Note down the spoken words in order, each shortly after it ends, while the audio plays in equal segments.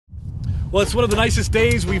Well, it's one of the nicest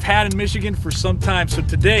days we've had in Michigan for some time. So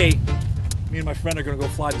today, me and my friend are going to go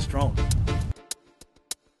fly this drone.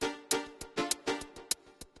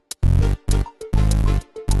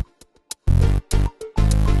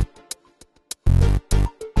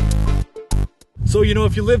 So, you know,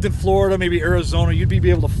 if you lived in Florida, maybe Arizona, you'd be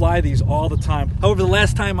able to fly these all the time. However, the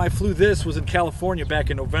last time I flew this was in California back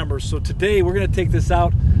in November. So today we're going to take this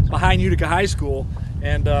out behind Utica High School.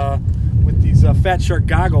 And with these Fat Shark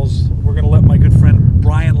goggles, we're going to let my good friend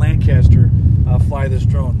Brian Lancaster fly this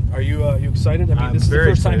drone. Are you excited? I mean, this is the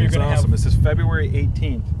first time you're going to have... This is February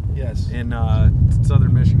 18th. Yes. In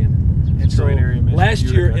southern Michigan. And so area, Michigan, last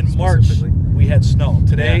year in March, we had snow.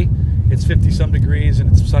 Today... Yeah. It's 50-some degrees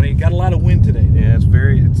and it's sunny. Got a lot of wind today. Yeah, it's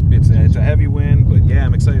a heavy wind, but yeah,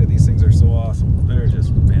 I'm excited. These things are so awesome. They're just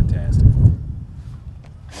fantastic.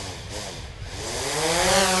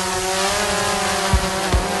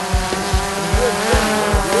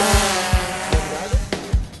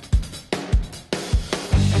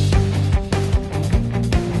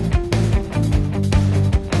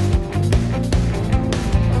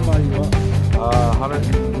 How far are you up?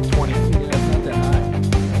 120 feet. Yeah, it's not that high.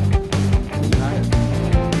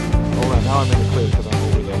 Hold on, now I'm in the clear because I'm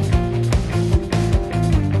over there.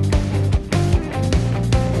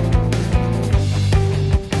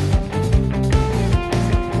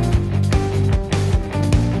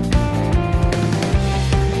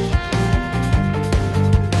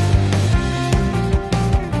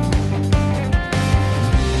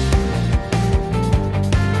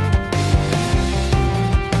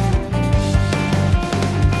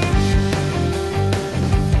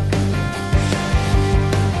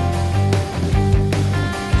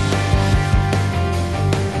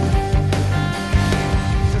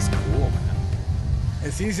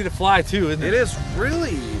 It's easy to fly too, isn't it? It is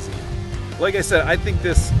really easy. Like I said, I think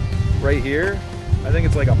this right here, I think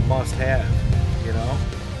it's like a must-have, you know,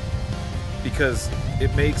 because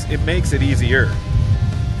it makes it easier.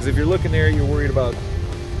 Because if you're looking there, you're worried about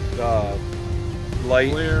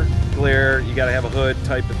light, glare. You got to have a hood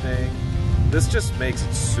type of thing. This just makes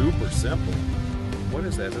it super simple. What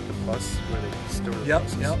is that? Is that the bus where they store the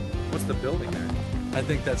buses? Yep. What's the building there? I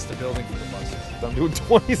think that's the building for the buses. I'm doing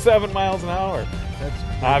 27 miles an hour.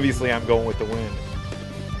 That's Obviously, I'm going with the wind.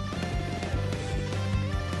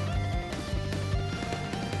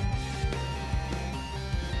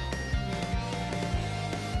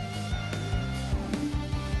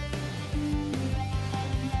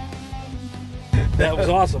 That was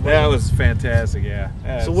awesome. That was fantastic, yeah.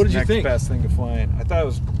 So what did you think? Best thing to flying. I thought it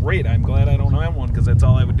was great. I'm glad I don't have one because that's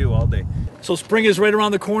all I would do all day. So spring is right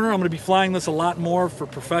around the corner. I'm going to be flying this a lot more for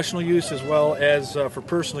professional use as well as for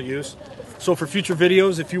personal use. So for future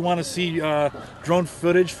videos, if you want to see drone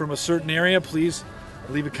footage from a certain area, please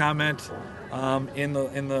leave a comment in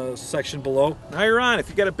the section below. Hire on if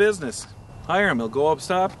you got a business. Hire him. He'll go up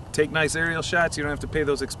top, take nice aerial shots. You don't have to pay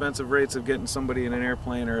those expensive rates of getting somebody in an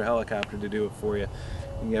airplane or a helicopter to do it for you.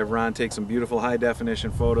 You can have Ron take some beautiful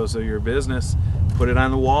high-definition photos of your business, put it on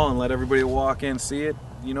the wall, and let everybody walk in, see it.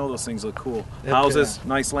 You know those things look cool. Houses,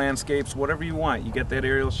 nice landscapes, whatever you want. You get that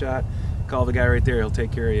aerial shot, call the guy right there. He'll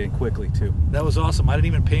take care of you quickly, too. That was awesome. I didn't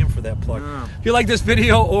even pay him for that plug. If you like this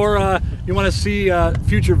video or you want to see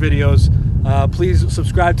future videos, please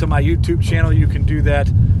subscribe to my YouTube channel. You can do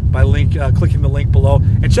that by clicking the link below.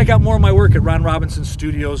 And check out more of my work at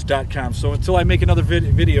ronrobinsonstudios.com. So until I make another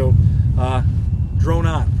video, drone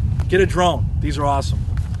on. Get a drone. These are awesome.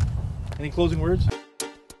 Any closing words?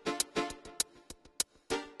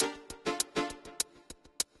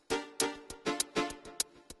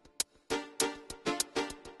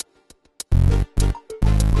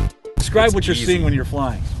 Describe what you're seeing when you're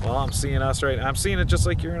flying. Well, I'm seeing us right. I'm seeing it just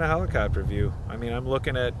like you're in a helicopter view. I mean, I'm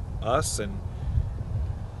looking at us, and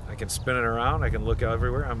I can spin it around. I can look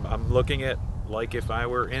everywhere. I'm looking at like if I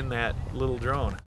were in that little drone.